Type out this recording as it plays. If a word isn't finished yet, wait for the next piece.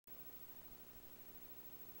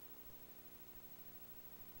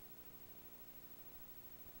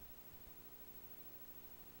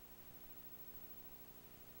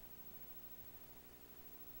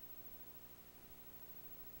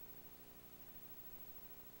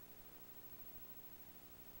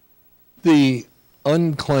The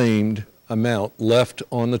unclaimed amount left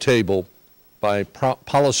on the table by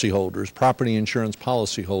policyholders, property insurance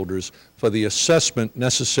policyholders, for the assessment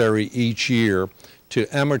necessary each year to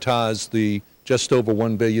amortize the just over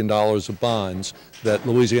 $1 billion of bonds that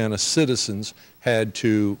Louisiana citizens had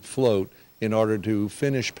to float in order to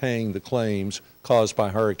finish paying the claims caused by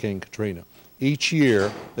Hurricane Katrina. Each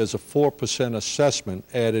year, there's a 4% assessment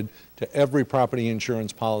added to every property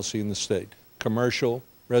insurance policy in the state. Commercial,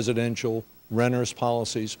 residential, renters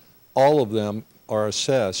policies, all of them are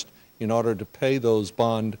assessed in order to pay those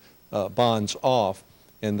bonds off,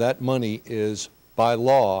 and that money is, by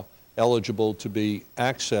law, eligible to be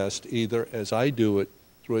accessed either, as I do it,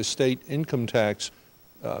 through a state income tax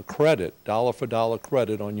credit, dollar-for-dollar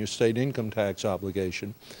credit on your state income tax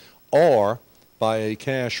obligation, or by a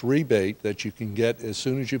cash rebate that you can get as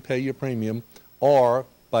soon as you pay your premium, or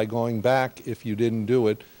by going back, if you didn't do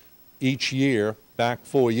it, each year, back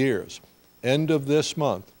 4 years. End of this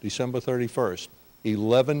month, December 31st,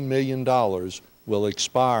 $11 million will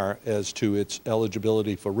expire as to its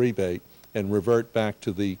eligibility for rebate and revert back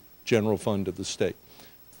to the general fund of the state.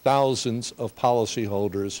 Thousands of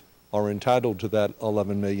policyholders are entitled to that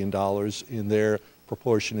 $11 million in their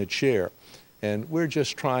proportionate share. And we're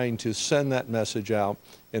just trying to send that message out.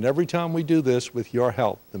 And every time we do this with your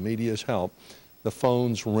help, the media's help, the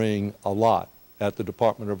phones ring a lot at the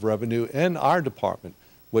Department of Revenue and our department,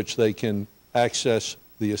 which they can access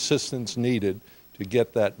the assistance needed to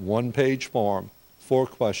get that one-page form, 4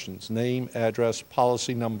 questions, name, address,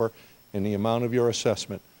 policy number, and the amount of your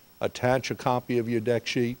assessment. Attach a copy of your deck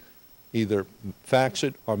sheet, either fax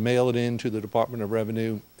it or mail it in to the Department of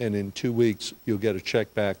Revenue, and in 2 weeks you'll get a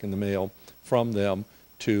check back in the mail from them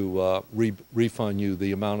to refund you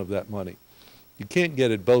the amount of that money. You can't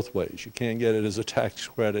get it both ways. You can't get it as a tax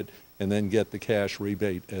credit and then get the cash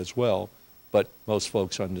rebate as well, but most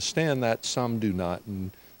folks understand that. Some do not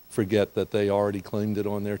and forget that they already claimed it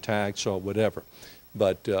on their tax or whatever.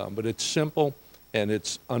 But it's simple and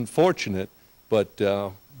it's unfortunate, but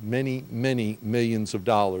many, many millions of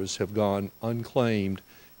dollars have gone unclaimed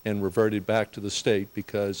and reverted back to the state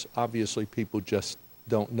because obviously people just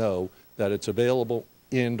don't know that it's available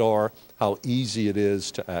and or how easy it is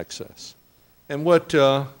to access. And what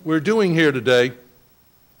we're doing here today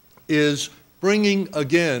is bringing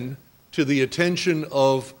again to the attention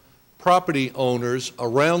of property owners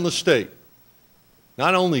around the state.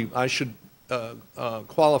 Not only, I should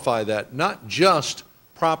qualify that, not just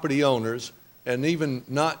property owners and even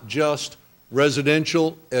not just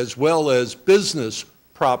residential as well as business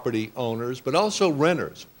property owners, but also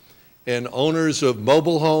renters and owners of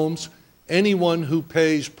mobile homes, anyone who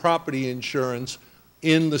pays property insurance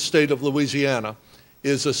in the state of Louisiana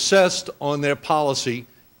is assessed on their policy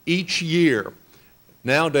each year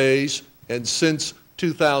nowadays and since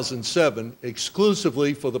 2007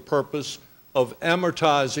 exclusively for the purpose of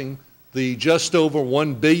amortizing the just over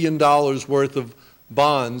 $1 billion worth of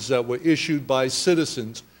bonds that were issued by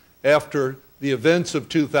citizens after the events of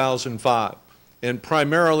 2005, and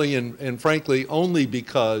primarily and frankly only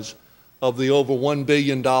because of the over $1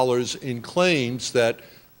 billion in claims that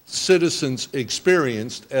citizens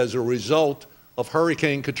experienced as a result of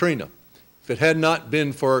Hurricane Katrina. If it had not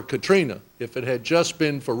been for Katrina, if it had just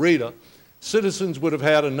been for Rita, citizens would have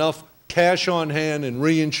had enough cash on hand and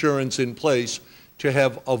reinsurance in place to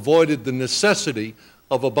have avoided the necessity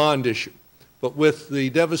of a bond issue. But with the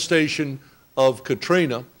devastation of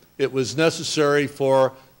Katrina, it was necessary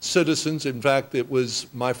for citizens, in fact, it was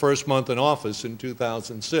my first month in office in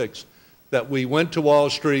 2006, that we went to Wall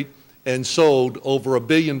Street and sold over $1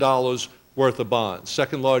 billion worth of bonds,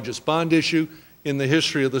 second largest bond issue in the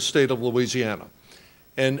history of the state of Louisiana.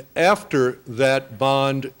 And after that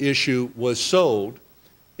bond issue was sold,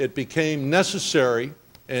 it became necessary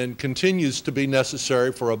and continues to be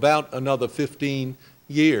necessary for about another 15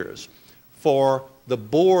 years for the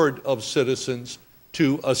Board of Citizens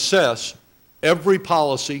to assess every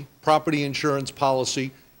policy, property insurance policy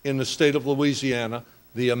in the state of Louisiana,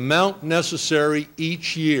 the amount necessary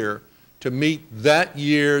each year to meet that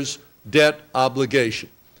year's debt obligation.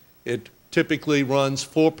 It typically runs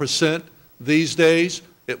 4% these days.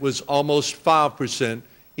 It was almost 5%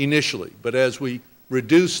 initially. But as we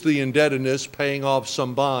reduce the indebtedness, paying off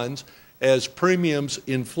some bonds, as premiums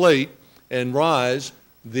inflate and rise,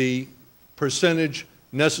 the percentage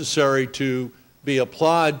necessary to be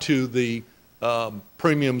applied to the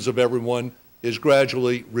premiums of everyone is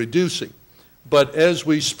gradually reducing. But as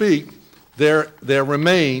we speak, there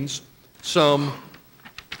remains some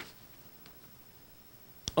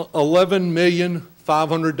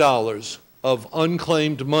 $11,500,000 of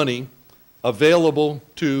unclaimed money available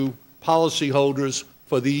to policyholders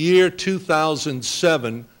for the year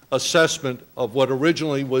 2007 assessment of what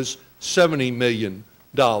originally was $70 million.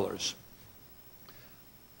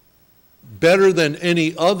 Better than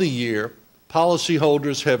any other year,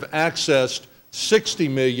 policyholders have accessed 60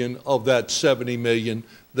 million of that 70 million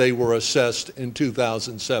they were assessed in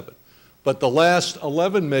 2007. But the last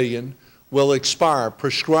 11 million will expire,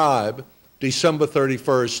 prescribe, December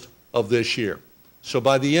 31st of this year. So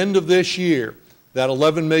by the end of this year, that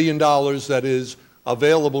 $11 million that is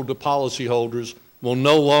available to policyholders will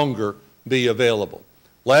no longer be available.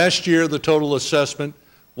 Last year, the total assessment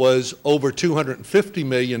was over $250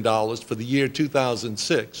 million for the year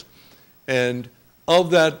 2006. And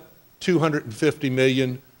of that $250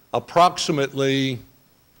 million, approximately,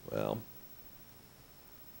 well,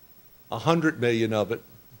 $100 million of it,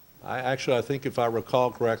 I think if I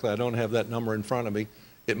recall correctly, I don't have that number in front of me,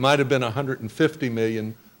 it might have been $150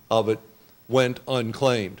 million of it went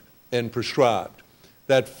unclaimed and prescribed.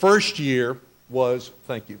 That first year was,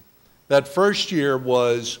 thank you, that first year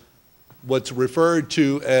was what's referred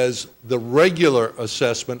to as the regular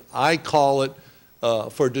assessment. I call it,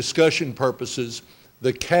 for discussion purposes,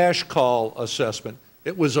 the cash call assessment.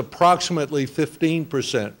 It was approximately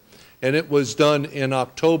 15%, and it was done in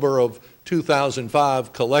October of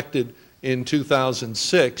 2005, collected in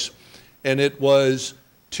 2006, and it was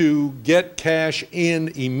to get cash in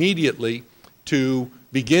immediately to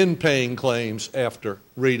begin paying claims after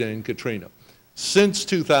Rita and Katrina. Since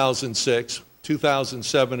 2006,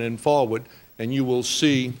 2007 and forward, and you will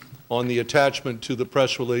see on the attachment to the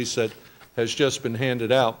press release that has just been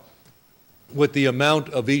handed out what the amount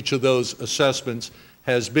of each of those assessments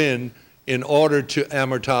has been in order to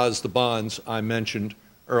amortize the bonds I mentioned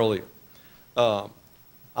earlier.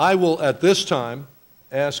 I will at this time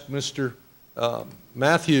ask Mr.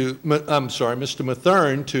 Mr.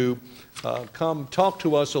 Matherne to come talk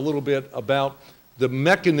to us a little bit about the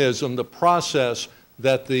mechanism, the process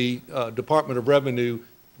that the Department of Revenue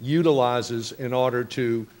utilizes in order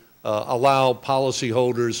to allow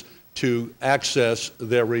policyholders to access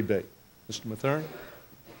their rebate. Mr. Matherne?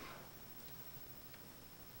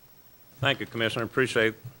 Thank you, Commissioner. I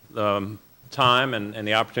appreciate the time and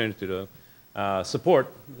the opportunity to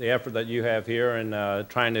support the effort that you have here in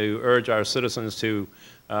trying to urge our citizens to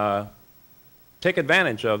take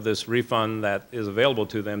advantage of this refund that is available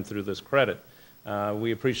to them through this credit.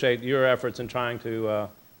 We appreciate your efforts in trying to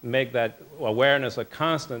make that awareness a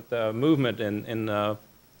constant movement in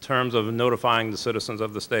terms of notifying the citizens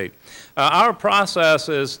of the state. Our process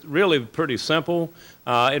is really pretty simple.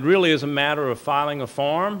 It really is a matter of filing a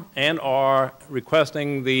form and or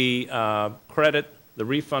requesting the credit, the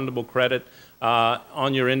refundable credit,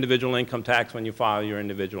 on your individual income tax when you file your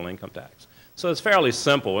individual income tax. So it's fairly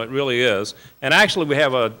simple, it really is. And actually we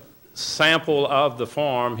have a sample of the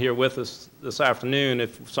form here with us this afternoon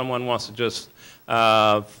if someone wants to just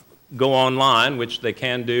go online, which they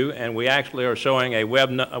can do, and we actually are showing a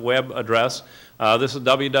web address. This is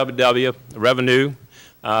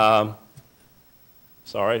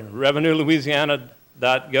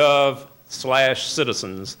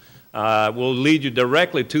revenuelouisiana.gov/citizens. Will lead you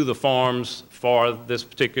directly to the forms for this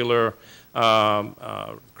particular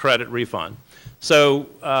credit refund. So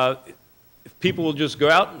if people will just go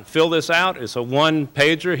out and fill this out, it's a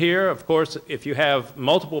one-pager here. Of course, if you have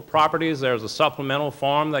multiple properties, there's a supplemental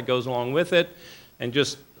form that goes along with it, and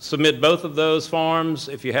just submit both of those forms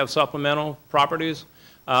if you have supplemental properties,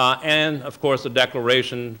 and of course a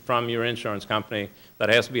declaration from your insurance company that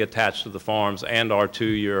has to be attached to the forms and or to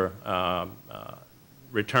your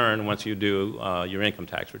return once you do your income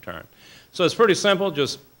tax return. So it's pretty simple.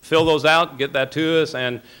 Just fill those out, get that to us,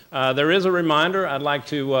 and there is a reminder. I'd like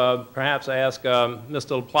to perhaps ask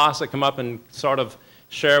Mr. LaPlace to come up and sort of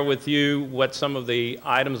share with you what some of the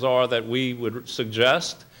items are that we would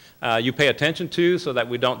suggest you pay attention to so that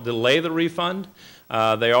we don't delay the refund.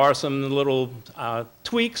 There are some little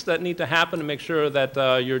tweaks that need to happen to make sure that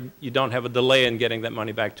you don't have a delay in getting that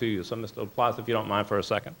money back to you. So Mr. LaPlace, if you don't mind for a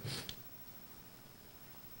second.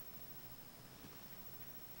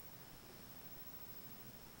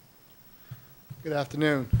 Good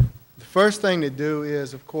afternoon. The first thing to do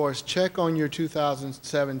is, of course, check on your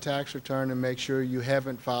 2007 tax return and make sure you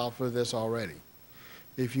haven't filed for this already.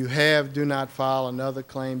 If you have, do not file another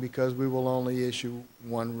claim because we will only issue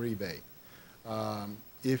one rebate.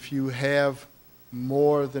 If you have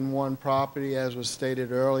more than one property, as was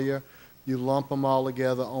stated earlier, you lump them all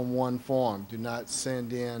together on one form. Do not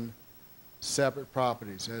send in separate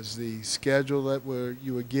properties. As the schedule that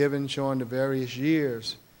you were given showing the various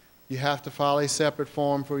years, you have to file a separate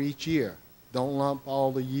form for each year. Don't lump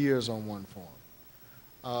all the years on one form.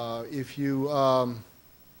 If you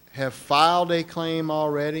have filed a claim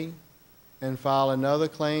already and file another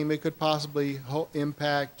claim, it could possibly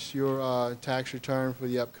impact your tax return for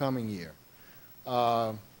the upcoming year.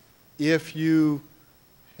 If you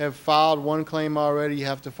have filed one claim already, you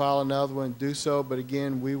have to file another one, do so, but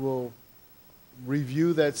again, we will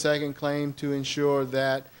review that second claim to ensure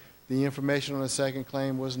that the information on the second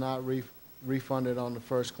claim was not refunded on the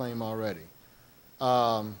first claim already.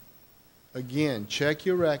 Again, check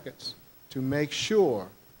your records to make sure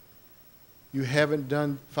you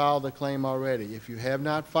haven't filed the claim already. If you have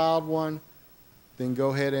not filed one, then go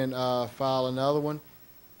ahead and file another one.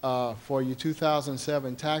 For your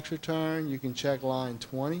 2007 tax return, you can check line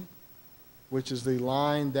 20, which is the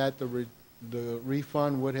line that the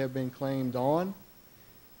refund would have been claimed on.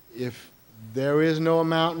 If there is no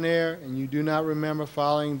amount in there and you do not remember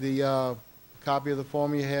filing the copy of the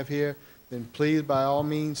form you have here, then please, by all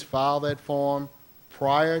means, file that form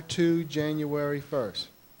prior to January 1st.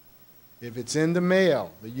 If it's in the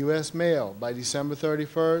mail, the U.S. mail, by December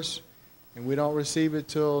 31st, and we don't receive it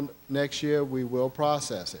till next year, we will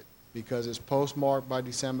process it because it's postmarked by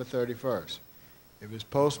December 31st. If it's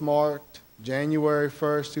postmarked January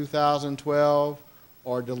 1st, 2012,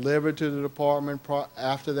 or delivered to the department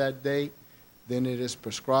after that date, then it is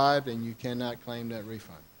prescribed and you cannot claim that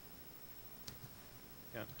refund.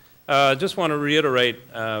 Just want to reiterate,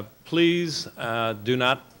 please do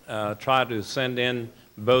not try to send in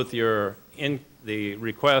both the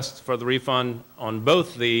requests for the refund on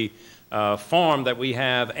both the form that we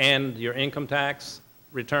have and your income tax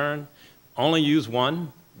return. Only use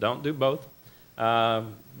one, don't do both,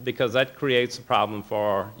 because that creates a problem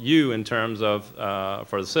for you in terms of,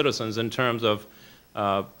 for the citizens in terms of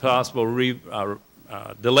possible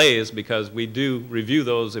delays, because we do review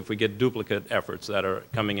those if we get duplicate efforts that are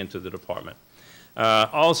coming into the department.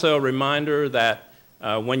 Also, a reminder that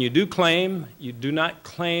when you do claim, you do not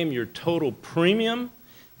claim your total premium.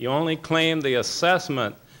 You only claim the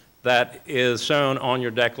assessment that is shown on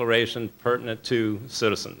your declaration pertinent to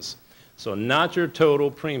citizens. So not your total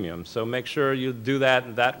premium. So make sure you do that,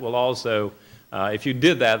 and that will also, if you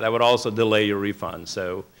did that, that would also delay your refund.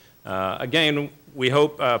 So again, we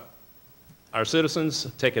hope our citizens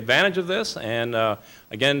take advantage of this, and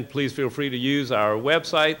again, please feel free to use our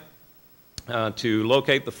website to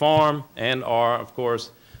locate the form and or, of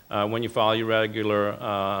course, when you file your regular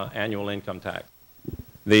annual income tax.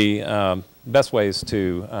 The best ways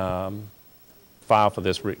to file for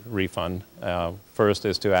this refund, first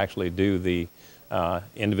is to actually do the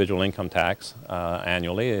individual income tax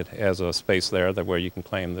annually. It has a space there where you can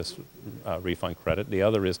claim this refund credit. The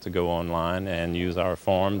other is to go online and use our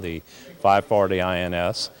form, the 540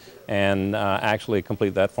 INS, and actually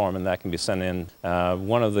complete that form, and that can be sent in.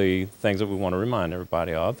 One of the things that we want to remind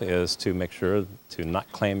everybody of is to make sure to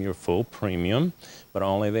not claim your full premium, but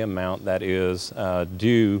only the amount that is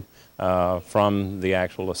due from the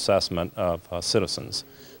actual assessment of citizens.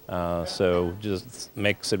 So just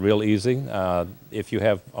makes it real easy. If you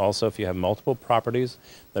have multiple properties,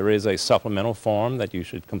 there is a supplemental form that you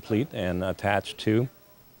should complete and attach to,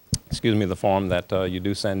 the form that you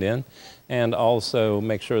do send in. And also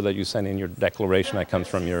make sure that you send in your declaration that comes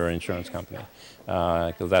from your insurance company,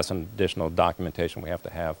 because that's an additional documentation we have to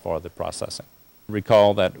have for the processing.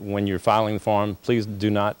 Recall that when you're filing the form, please do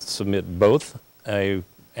not submit both a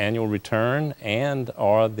annual return and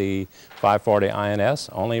or the 540 INS.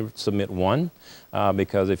 Only submit one,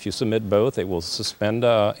 because if you submit both, it will suspend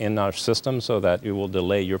in our system, so that it will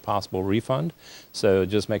delay your possible refund. So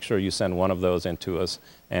just make sure you send one of those in to us,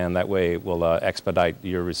 and that way it will expedite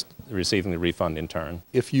your receiving the refund in turn.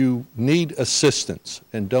 If you need assistance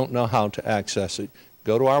and don't know how to access it,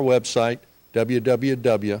 go to our website,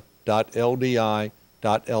 www.ldi.la.gov,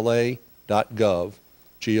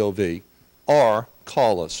 or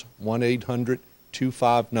call us,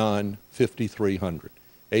 1-800-259-5300,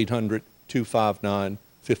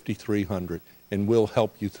 800-259-5300, and we'll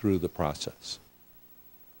help you through the process.